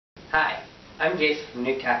Hi, I'm Jason from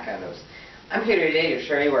New Cat Condos. I'm here today to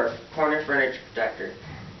show you our corner furniture protector.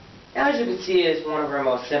 Now, as you can see, it is one of our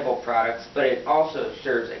most simple products, but it also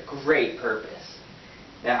serves a great purpose.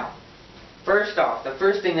 Now, first off, the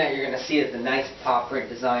first thing that you're going to see is the nice paw print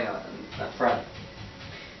design on the front.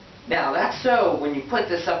 Now, that's so when you put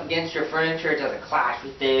this up against your furniture, it doesn't clash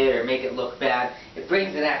with it or make it look bad. It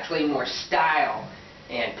brings it actually more style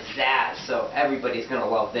and pizzazz, so everybody's going to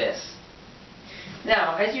love this.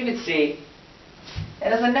 Now, as you can see,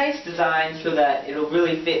 it has a nice design so that it'll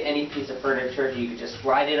really fit any piece of furniture. You can just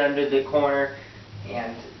slide it under the corner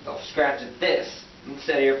and it'll scratch at this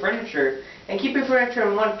instead of your furniture. And keep your furniture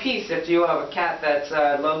in one piece. If you have a cat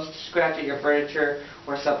that loves to scratch at your furniture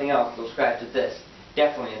or something else, they'll scratch at this.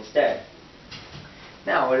 Definitely instead.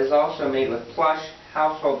 Now, it is also made with plush,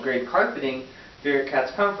 household grade carpeting for your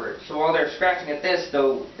cat's comfort. So while they're scratching at this,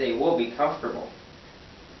 though, they will be comfortable.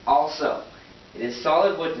 Also, it is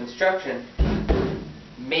solid wood construction,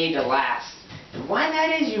 made to last. And why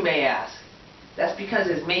that is, you may ask? That's because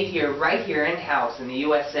it's made here, right here in-house in the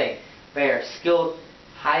USA by our skilled,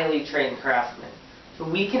 highly trained craftsmen. So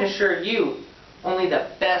we can assure you only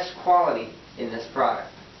the best quality in this product.